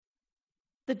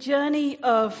The journey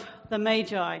of the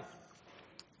Magi.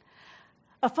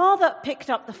 A father picked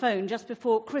up the phone just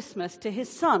before Christmas to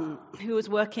his son, who was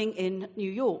working in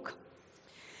New York.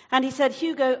 And he said,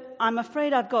 "Hugo, I'm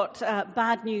afraid I've got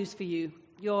bad news for you.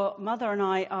 Your mother and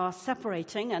I are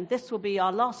separating, and this will be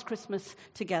our last Christmas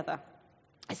together."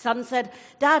 His son said,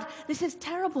 "Dad, this is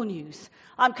terrible news.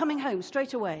 I'm coming home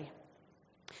straight away."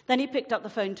 Then he picked up the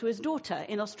phone to his daughter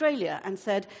in Australia and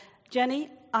said, "Jenny,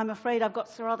 I'm afraid I've got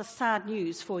some rather sad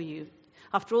news for you.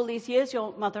 After all these years,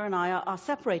 your mother and I are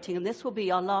separating, and this will be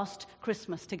our last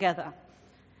Christmas together."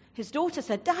 His daughter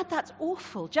said, "Dad, that's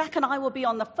awful. Jack and I will be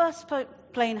on the first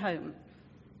plane home."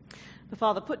 The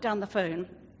father put down the phone,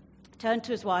 turned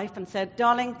to his wife and said,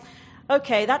 "Darling,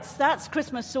 okay, that's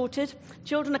Christmas sorted.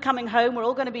 Children are coming home. We're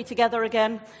all going to be together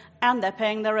again, and they're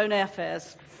paying their own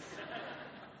airfares."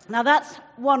 Now, that's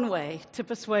one way to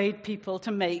persuade people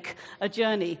to make a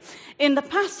journey. In the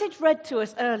passage read to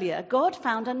us earlier, God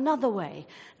found another way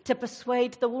to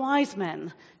persuade the wise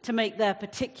men to make their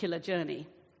particular journey.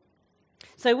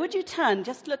 So would you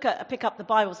pick up the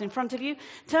Bibles in front of you,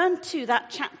 turn to that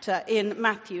chapter in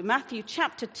Matthew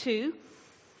chapter 2,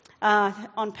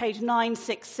 on page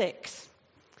 966,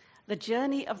 the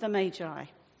journey of the Magi.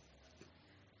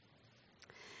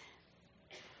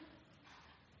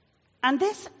 And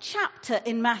this chapter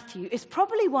in Matthew is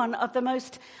probably one of the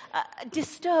most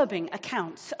disturbing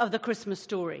accounts of the Christmas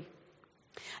story.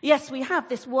 Yes, we have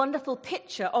this wonderful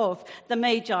picture of the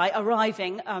Magi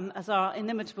arriving, as our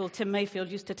inimitable Tim Mayfield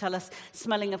used to tell us,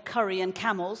 smelling of curry and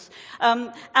camels,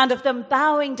 and of them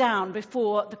bowing down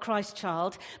before the Christ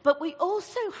child. But we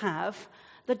also have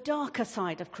the darker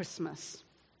side of Christmas.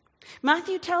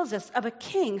 Matthew tells us of a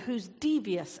king who's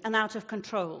devious and out of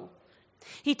control.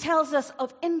 He tells us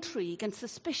of intrigue and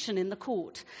suspicion in the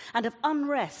court and of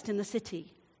unrest in the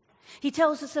city. He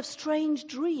tells us of strange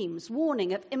dreams,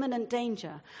 warning of imminent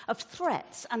danger, of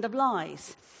threats and of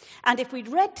lies. And if we'd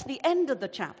read to the end of the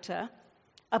chapter,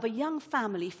 of a young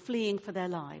family fleeing for their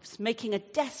lives, making a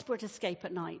desperate escape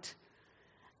at night.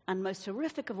 And most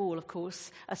horrific of all, of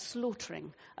course, a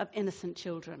slaughtering of innocent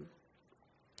children.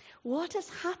 What has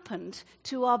happened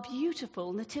to our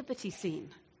beautiful nativity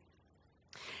scene?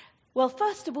 Well,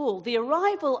 first of all, the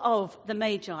arrival of the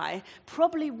Magi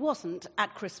probably wasn't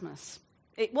at Christmas.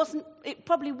 It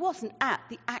probably wasn't at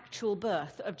the actual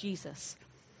birth of Jesus.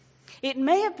 It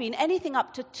may have been anything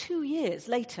up to 2 years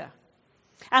later.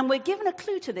 And we're given a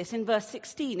clue to this in verse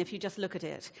 16, if you just look at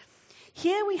it.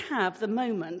 Here we have the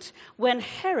moment when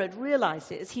Herod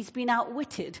realizes he's been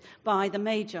outwitted by the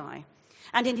Magi.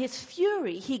 And in his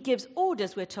fury, he gives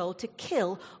orders, we're told, to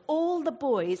kill all the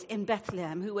boys in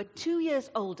Bethlehem who were 2 years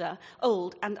old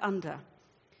and under,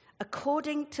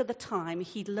 according to the time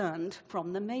he'd learned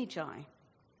from the Magi.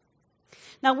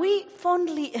 Now, we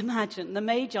fondly imagine the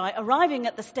Magi arriving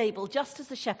at the stable just as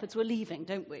the shepherds were leaving,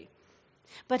 don't we?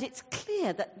 But it's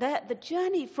clear that the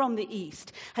journey from the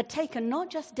east had taken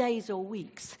not just days or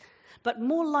weeks, but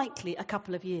more likely a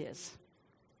couple of years.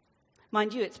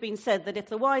 Mind you, it's been said that if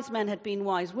the wise men had been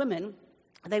wise women,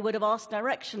 they would have asked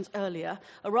directions earlier,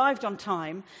 arrived on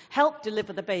time, helped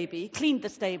deliver the baby, cleaned the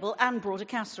stable, and brought a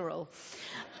casserole.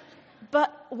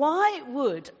 But why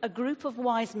would a group of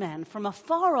wise men from a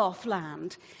far-off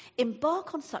land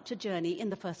embark on such a journey in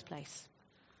the first place?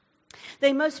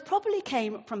 They most probably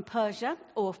came from Persia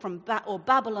or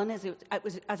Babylon, as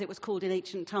it was called in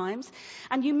ancient times.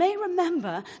 And you may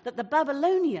remember that the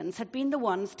Babylonians had been the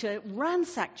ones to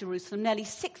ransack Jerusalem nearly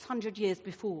 600 years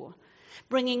before,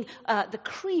 bringing the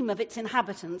cream of its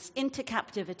inhabitants into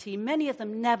captivity, many of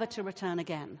them never to return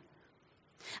again.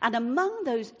 And among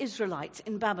those Israelites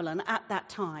in Babylon at that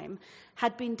time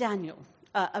had been Daniel,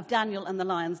 of Daniel and the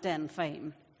Lion's Den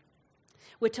fame.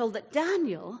 We're told that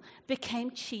Daniel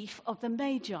became chief of the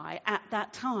Magi at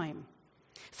that time.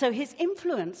 So his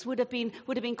influence would have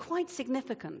been quite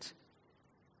significant.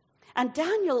 And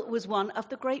Daniel was one of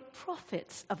the great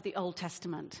prophets of the Old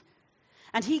Testament.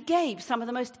 And he gave some of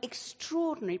the most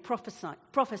extraordinary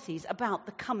prophecies about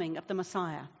the coming of the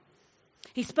Messiah.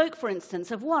 He spoke, for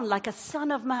instance, of one like a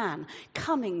son of man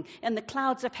coming in the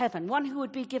clouds of heaven, one who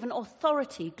would be given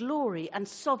authority, glory, and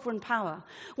sovereign power,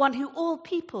 one who all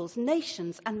peoples,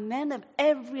 nations, and men of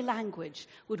every language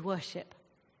would worship.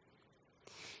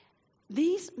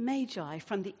 These Magi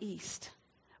from the east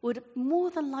would more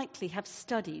than likely have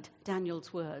studied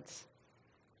Daniel's words.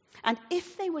 And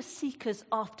if they were seekers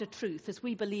after truth, as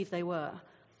we believe they were,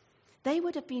 they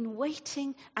would have been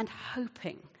waiting and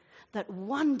hoping that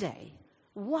one day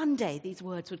these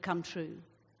words would come true.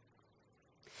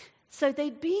 So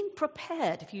they'd been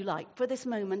prepared, if you like, for this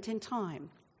moment in time.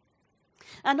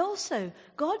 And also,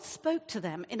 God spoke to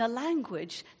them in a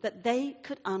language that they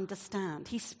could understand.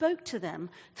 He spoke to them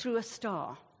through a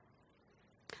star.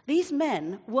 These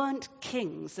men weren't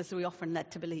kings, as we often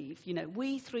led to believe. You know,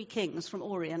 we three kings from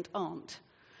Orient aren't.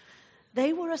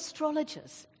 They were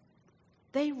astrologers.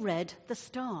 They read the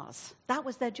stars. That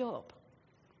was their job.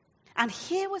 And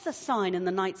here was a sign in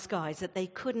the night skies that they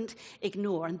couldn't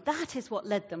ignore. And that is what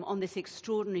led them on this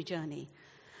extraordinary journey.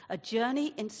 A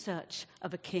journey in search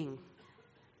of a king.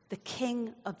 The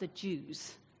King of the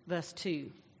Jews, verse 2.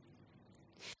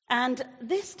 And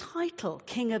this title,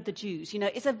 King of the Jews,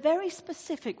 is a very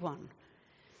specific one.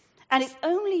 And it's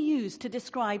only used to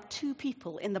describe two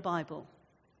people in the Bible.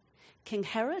 King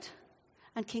Herod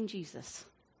and King Jesus.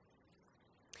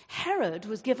 Herod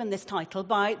was given this title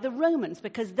by the Romans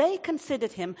because they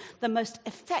considered him the most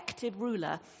effective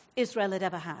ruler Israel had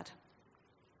ever had.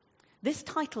 This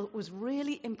title was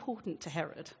really important to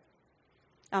Herod.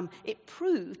 It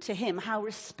proved to him how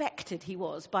respected he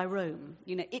was by Rome.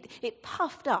 It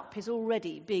puffed up his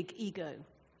already big ego.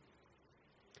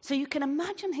 So you can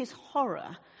imagine his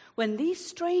horror when these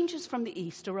strangers from the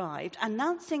east arrived,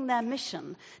 announcing their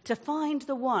mission to find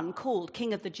the one called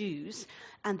King of the Jews,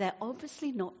 and they're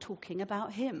obviously not talking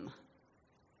about him.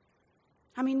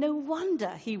 I mean, no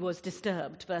wonder he was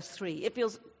disturbed, verse 3. It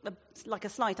feels like a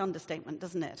slight understatement,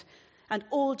 doesn't it? And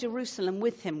all Jerusalem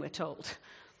with him, we're told.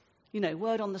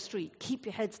 Word on the street, keep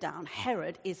your heads down.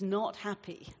 Herod is not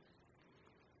happy.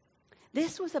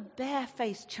 This was a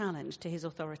barefaced challenge to his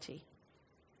authority.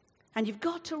 And you've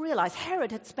got to realize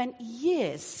Herod had spent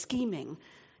years scheming,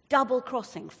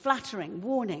 double-crossing, flattering,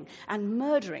 warning, and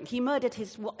murdering. He murdered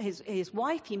his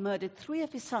wife, he murdered 3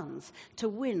 of his sons to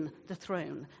win the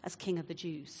throne as king of the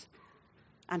Jews.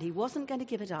 And he wasn't going to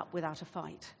give it up without a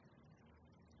fight.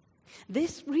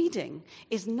 This reading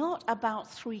is not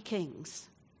about 3 kings.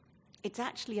 It's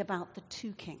actually about the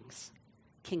 2 kings,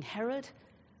 King Herod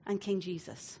and King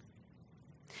Jesus.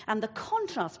 And the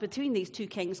contrast between these 2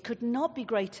 kings could not be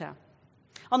greater.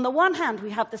 On the one hand,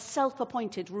 we have the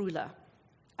self-appointed ruler,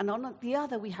 and on the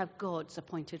other, we have God's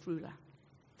appointed ruler.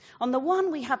 On the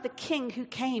one, we have the king who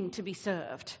came to be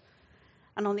served,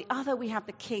 and on the other, we have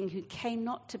the king who came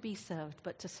not to be served,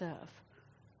 but to serve.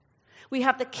 We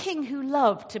have the king who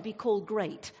loved to be called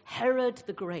great, Herod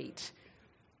the Great.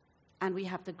 And we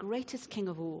have the greatest king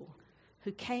of all,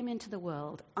 who came into the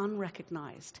world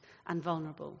unrecognized and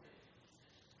vulnerable.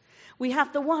 We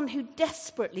have the one who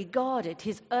desperately guarded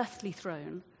his earthly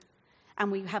throne,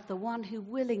 and we have the one who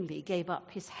willingly gave up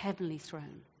his heavenly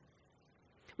throne.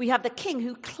 We have the king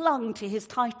who clung to his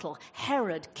title,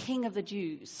 Herod, King of the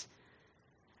Jews,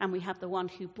 and we have the one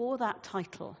who bore that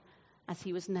title as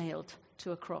he was nailed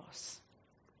to a cross.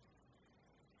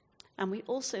 And we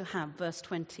also have, verse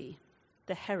 20,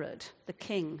 the Herod, the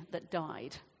king that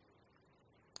died.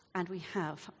 And we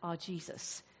have our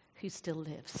Jesus who still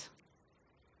lives.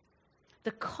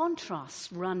 The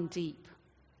contrasts run deep.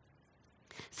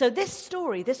 So this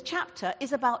story, this chapter,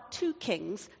 is about 2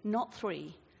 kings, not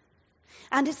 3.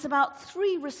 And it's about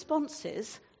 3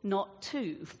 responses, not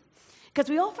 2. Because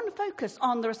we often focus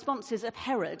on the responses of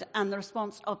Herod and the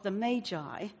response of the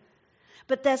Magi,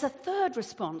 but there's a third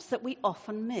response that we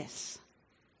often miss.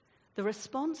 The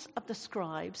response of the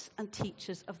scribes and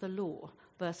teachers of the law,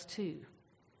 verse 2.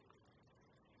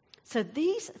 So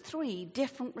these 3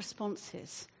 different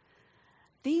responses,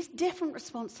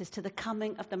 to the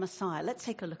coming of the Messiah, let's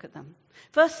take a look at them.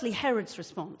 Firstly, Herod's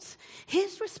response.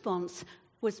 His response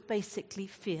was basically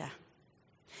fear.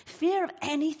 Fear of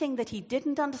anything that he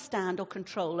didn't understand or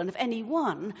control, and of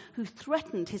anyone who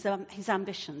threatened his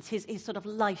ambitions, his sort of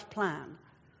life plan.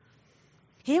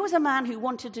 Here was a man who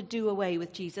wanted to do away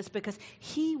with Jesus because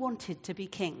he wanted to be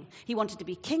king. He wanted to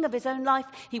be king of his own life.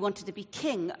 He wanted to be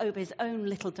king over his own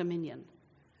little dominion.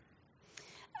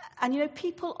 And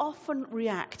people often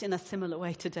react in a similar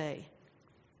way today.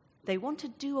 They want to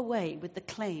do away with the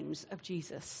claims of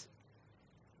Jesus.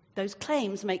 Those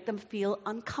claims make them feel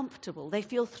uncomfortable. They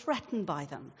feel threatened by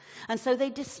them. And so they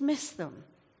dismiss them,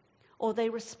 or they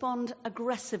respond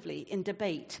aggressively in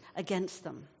debate against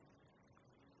them.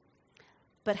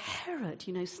 But Herod,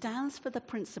 stands for the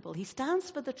principle. He stands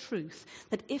for the truth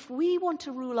that if we want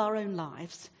to rule our own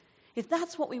lives, if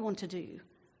that's what we want to do,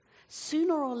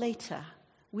 sooner or later,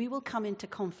 we will come into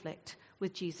conflict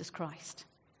with Jesus Christ.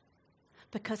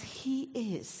 Because he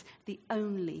is the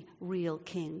only real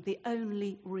king, the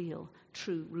only real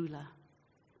true ruler.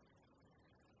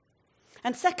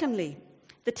 And secondly,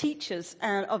 the teachers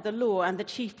of the law and the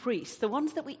chief priests, the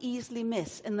ones that we easily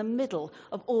miss in the middle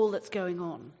of all that's going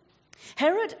on.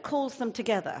 Herod calls them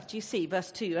together, do you see,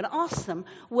 verse 2, and asks them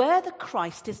where the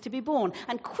Christ is to be born.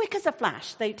 And quick as a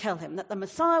flash, they tell him that the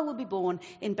Messiah will be born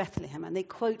in Bethlehem. And they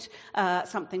quote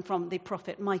something from the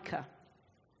prophet Micah.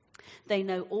 They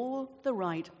know all the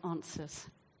right answers.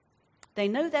 They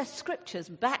know their scriptures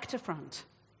back to front.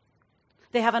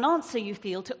 They have an answer, you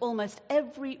feel, to almost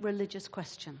every religious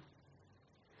question.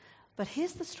 But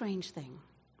here's the strange thing.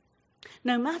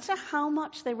 No matter how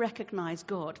much they recognize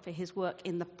God for his work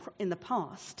in the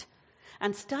past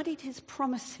and studied his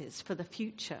promises for the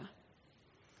future,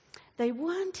 they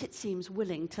weren't, it seems,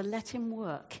 willing to let him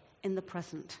work in the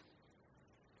present.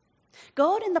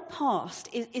 God in the past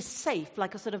is safe,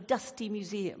 like a sort of dusty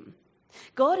museum.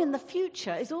 God in the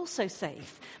future is also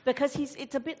safe because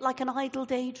it's a bit like an idle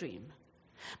daydream.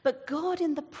 But God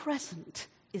in the present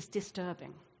is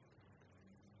disturbing.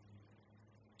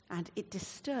 And it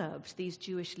disturbed these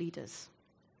Jewish leaders.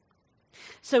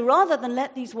 So rather than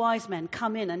let these wise men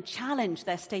come in and challenge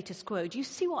their status quo, do you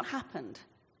see what happened?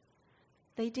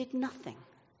 They did nothing.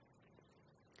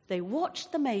 They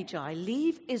watched the Magi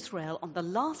leave Israel on the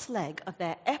last leg of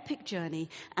their epic journey,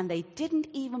 and they didn't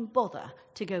even bother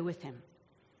to go with him.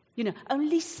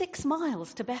 Only 6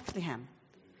 miles to Bethlehem.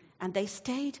 And they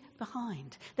stayed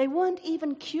behind. They weren't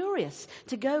even curious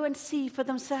to go and see for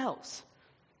themselves.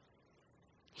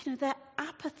 Their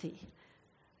apathy,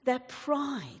 their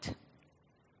pride,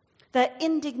 their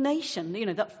indignation,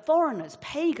 that foreigners,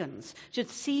 pagans, should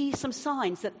see some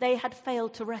signs that they had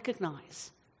failed to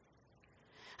recognize.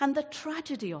 And the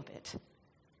tragedy of it,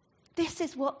 this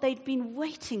is what they'd been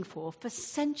waiting for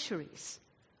centuries,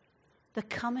 the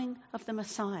coming of the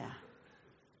Messiah,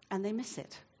 and they miss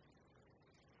it.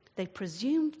 They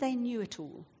presumed they knew it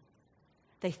all.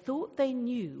 They thought they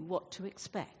knew what to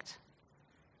expect.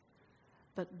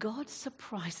 But God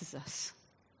surprises us.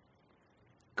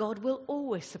 God will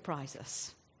always surprise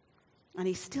us. And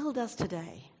he still does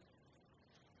today.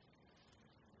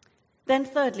 Then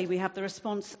thirdly, we have the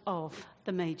response of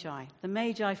the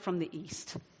Magi from the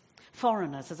east.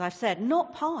 Foreigners, as I've said,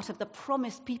 not part of the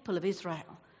promised people of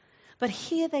Israel. But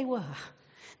here they were.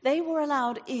 They were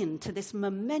allowed into this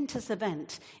momentous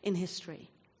event in history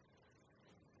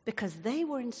because they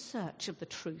were in search of the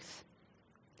truth.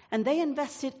 And they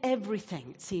invested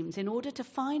everything, it seems, in order to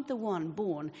find the one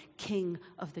born King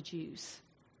of the Jews.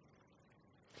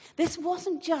 This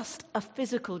wasn't just a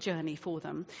physical journey for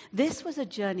them. This was a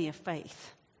journey of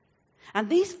faith. And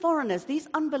these foreigners, these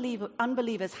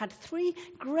unbelievers, had 3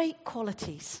 great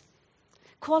qualities.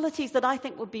 Qualities that I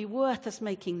think would be worth us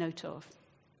making note of.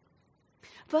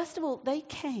 First of all, they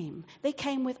came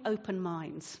with open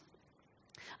minds.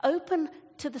 Open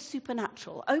to the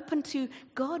supernatural, open to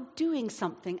God doing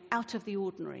something out of the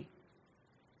ordinary.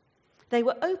 They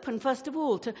were open, first of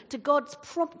all, to God's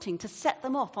prompting to set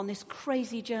them off on this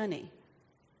crazy journey.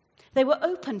 They were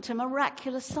open to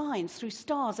miraculous signs through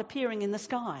stars appearing in the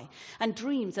sky and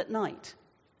dreams at night.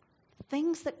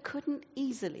 Things that couldn't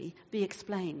easily be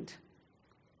explained.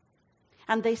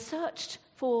 And they searched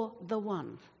for the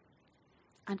one.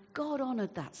 And God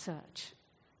honored that search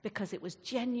because it was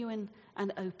genuine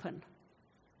and open.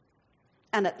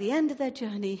 And at the end of their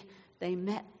journey, they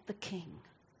met the King.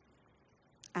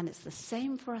 And it's the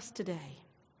same for us today.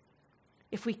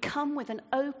 If we come with an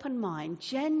open mind,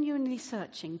 genuinely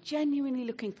searching, genuinely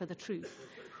looking for the truth,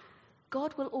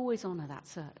 God will always honor that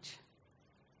search.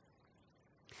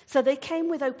 So they came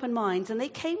with open minds and they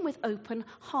came with open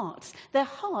hearts. Their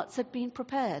hearts had been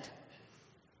prepared.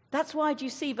 That's why, do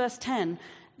you see verse 10?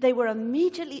 They were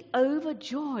immediately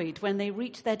overjoyed when they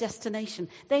reached their destination.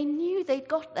 They knew they'd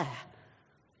got there.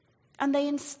 And they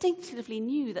instinctively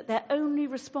knew that their only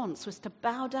response was to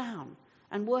bow down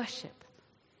and worship.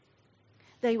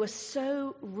 They were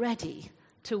so ready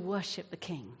to worship the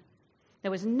King.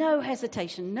 There was no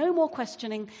hesitation, no more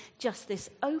questioning, just this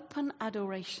open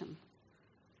adoration.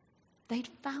 They'd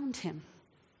found him.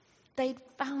 They'd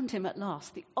found him at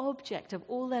last, the object of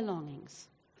all their longings.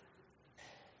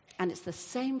 And it's the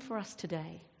same for us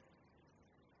today.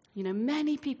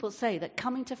 Many people say that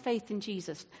coming to faith in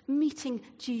Jesus, meeting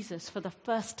Jesus for the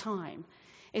first time,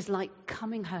 is like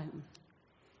coming home.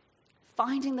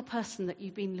 Finding the person that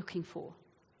you've been looking for,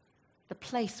 the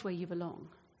place where you belong.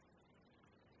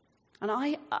 And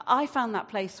I found that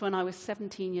place when I was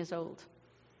 17 years old.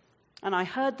 And I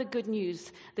heard the good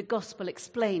news, the gospel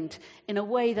explained in a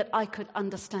way that I could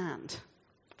understand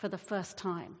for the first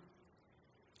time.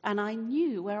 And I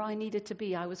knew where I needed to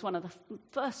be. I was one of the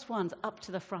first ones up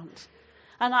to the front.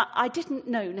 And I didn't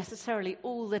know necessarily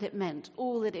all that it meant,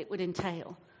 all that it would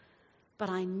entail. But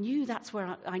I knew that's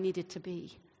where I needed to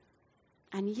be.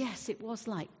 And yes, it was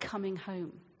like coming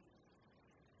home.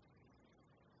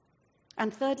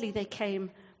 And thirdly, they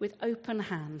came with open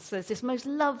hands. There's this most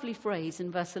lovely phrase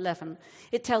in verse 11.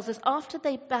 It tells us, after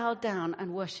they bowed down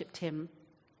and worshipped him,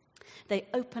 they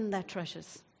opened their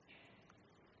treasures.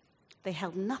 They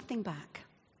held nothing back.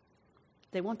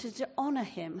 They wanted to honor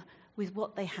him with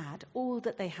what they had, all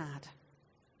that they had.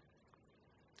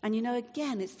 And you know,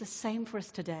 again, it's the same for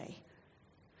us today.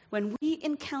 When we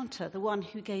encounter the one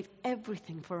who gave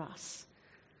everything for us,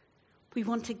 we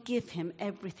want to give him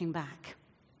everything back.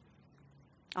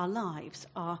 Our lives,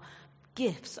 our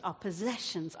gifts, our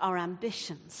possessions, our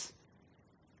ambitions.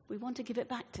 We want to give it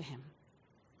back to him.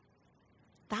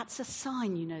 That's a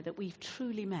sign, you know, that we've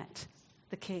truly met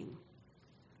the King.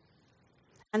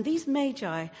 And these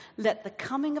magi let the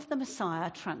coming of the Messiah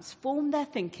transform their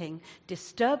thinking,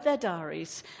 disturb their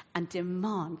diaries, and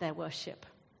demand their worship.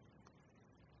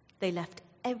 They left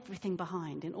everything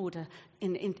behind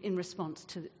in response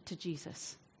to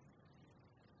Jesus.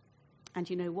 And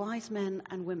you know, wise men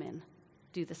and women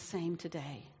do the same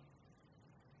today.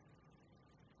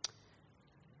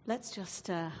 Let's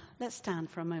stand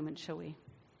for a moment, shall we?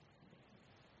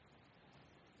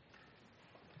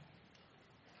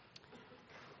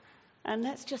 And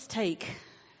let's just take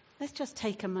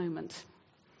a moment.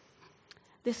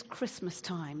 This Christmas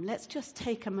time, let's just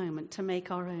take a moment to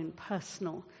make our own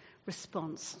personal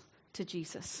response to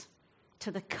Jesus,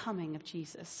 to the coming of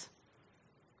Jesus.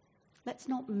 Let's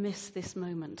not miss this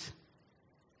moment.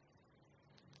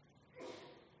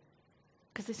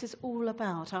 Because this is all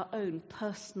about our own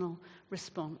personal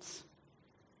response.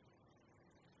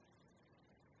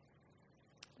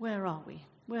 Where are we?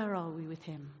 Where are we with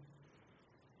him?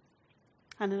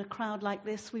 And in a crowd like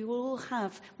this, we will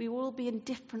all be in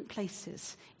different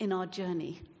places in our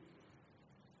journey.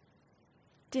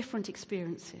 Different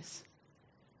experiences.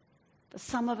 For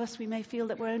some of us, we may feel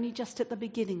that we're only just at the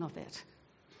beginning of it.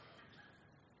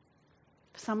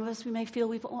 For some of us, we may feel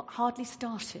we've hardly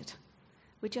started.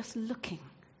 We're just looking.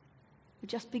 We're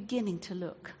just beginning to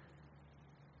look.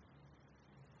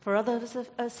 For others of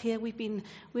us here, we've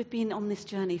been on this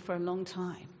journey for a long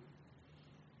time.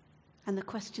 And the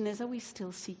question is, are we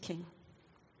still seeking?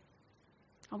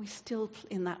 Are we still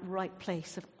in that right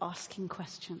place of asking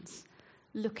questions,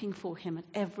 looking for him at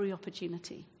every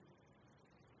opportunity?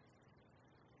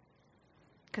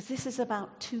 Because this is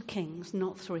about two kings,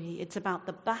 not three. It's about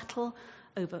the battle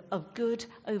of good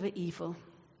over evil.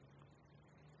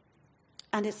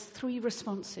 And it's three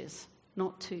responses,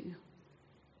 not two.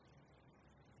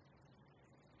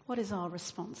 What is our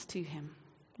response to him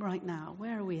right now?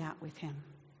 Where are we at with him?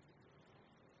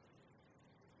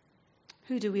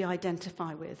 Who do we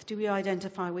identify with? Do we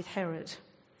identify with Herod?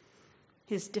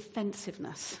 His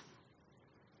defensiveness.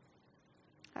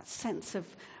 That sense of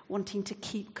wanting to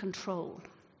keep control.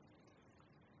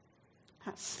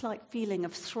 That slight feeling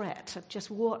of threat, of just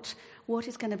what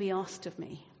is going to be asked of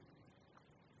me?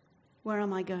 Where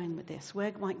am I going with this?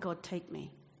 Where might God take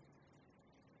me?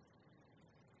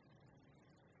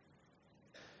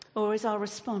 Or is our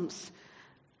response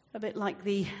a bit like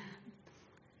the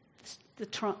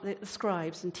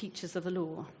scribes and teachers of the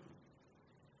law?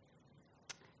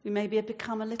 We maybe have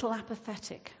become a little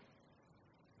apathetic.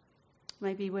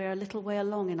 Maybe we're a little way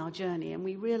along in our journey and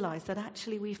we realize that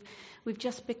actually we've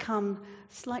just become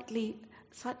slightly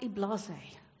blasé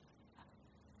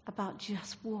about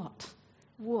just what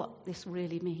this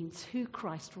really means, who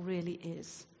Christ really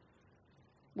is,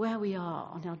 where we are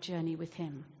on our journey with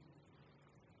him.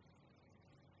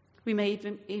 We may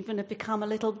even have become a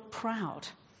little proud,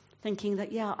 thinking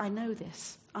that, yeah, I know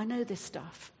this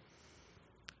stuff.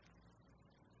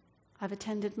 I've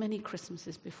attended many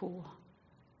Christmases before.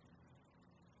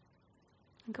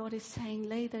 And God is saying,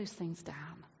 lay those things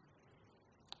down.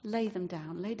 Lay them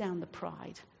down. Lay down the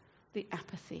pride, the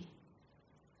apathy.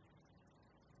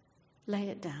 Lay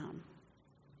it down.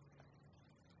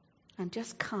 And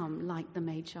just come like the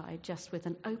Magi, just with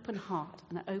an open heart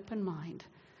and an open mind,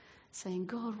 saying,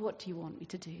 God, what do you want me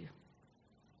to do?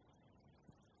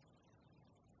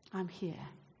 I'm here.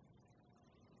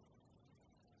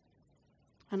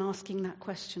 And asking that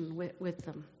question with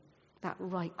them, that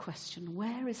right question.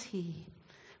 Where is he?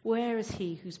 Where is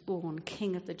he who's born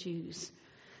King of the Jews?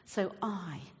 So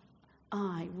I,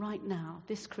 right now,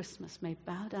 this Christmas, may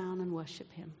bow down and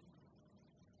worship him.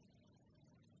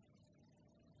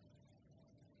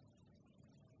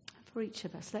 For each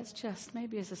of us, let's just,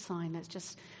 maybe as a sign, let's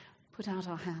just put out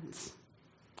our hands.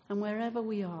 And wherever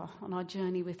we are on our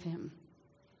journey with him,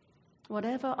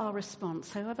 whatever our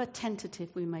response, however tentative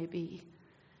we may be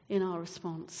in our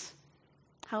response,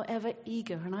 however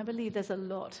eager, and I believe there's a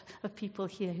lot of people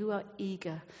here who are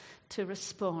eager to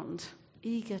respond,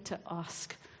 eager to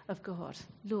ask of God,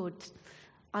 Lord,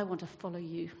 I want to follow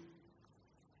you.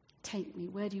 Take me.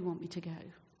 Where do you want me to go?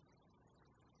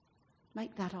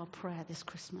 Make that our prayer this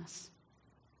Christmas.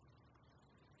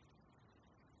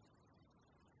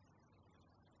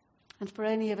 And for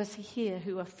any of us here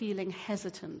who are feeling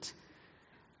hesitant,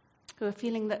 who are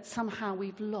feeling that somehow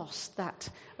we've lost that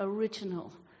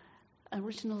original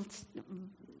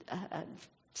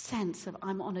sense of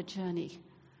I'm on a journey.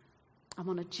 I'm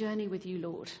on a journey with you,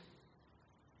 Lord.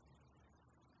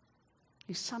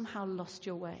 You somehow lost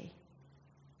your way.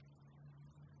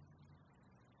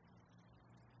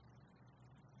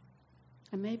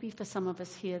 And maybe for some of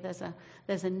us here,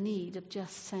 there's a need of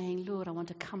just saying, Lord, I want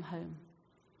to come home.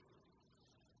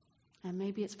 And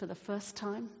maybe it's for the first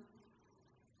time.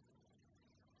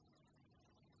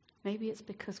 Maybe it's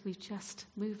because we've just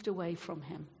moved away from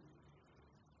him.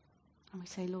 And we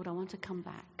say, Lord, I want to come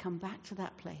back to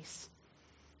that place.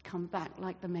 Come back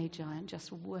like the Magi and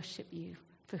just worship you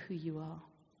for who you are.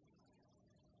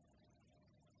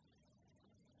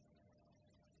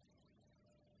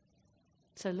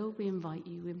 So, Lord, we invite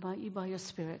you by your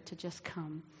Spirit to just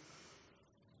come.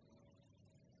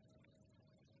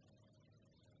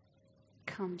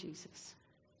 Come, Jesus.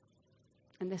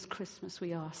 And this Christmas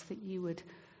we ask that you would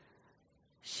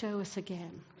show us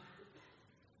again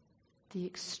the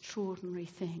extraordinary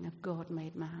thing of God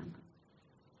made man.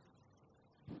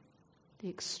 The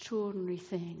extraordinary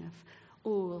thing of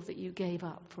all that you gave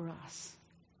up for us.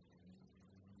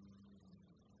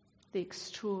 The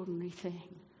extraordinary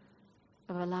thing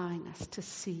of allowing us to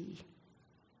see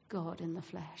God in the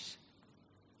flesh.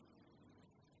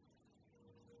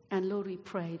 And Lord, we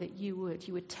pray that you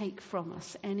would take from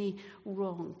us any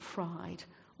wrong pride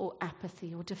or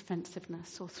apathy or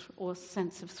defensiveness or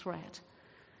sense of threat.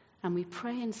 And we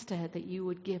pray instead that you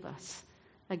would give us,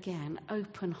 again,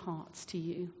 open hearts to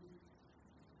you,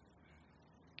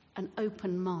 an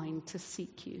open mind to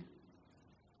seek you,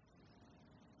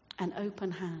 and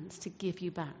open hands to give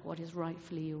you back what is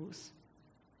rightfully yours.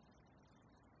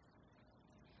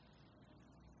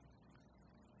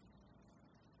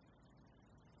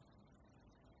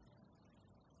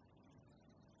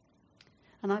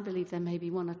 And I believe there may be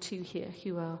one or two here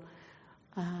who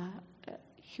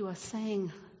are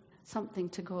saying something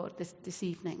to God this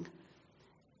evening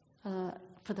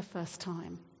for the first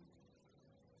time,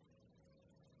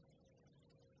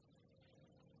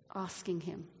 asking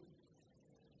him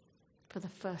for the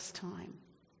first time,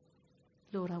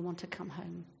 Lord, I want to come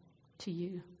home to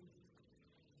you.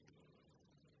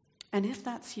 And if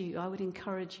that's you, I would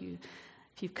encourage you,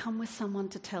 if you've come with someone,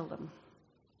 to tell them.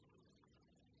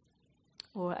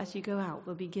 Or as you go out,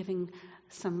 we'll be giving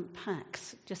some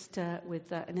packs just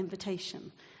with an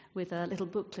invitation, with a little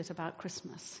booklet about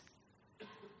Christmas.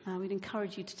 We'd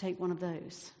encourage you to take one of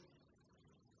those.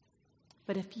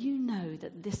 But if you know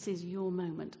that this is your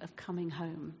moment of coming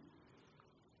home,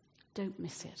 don't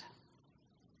miss it.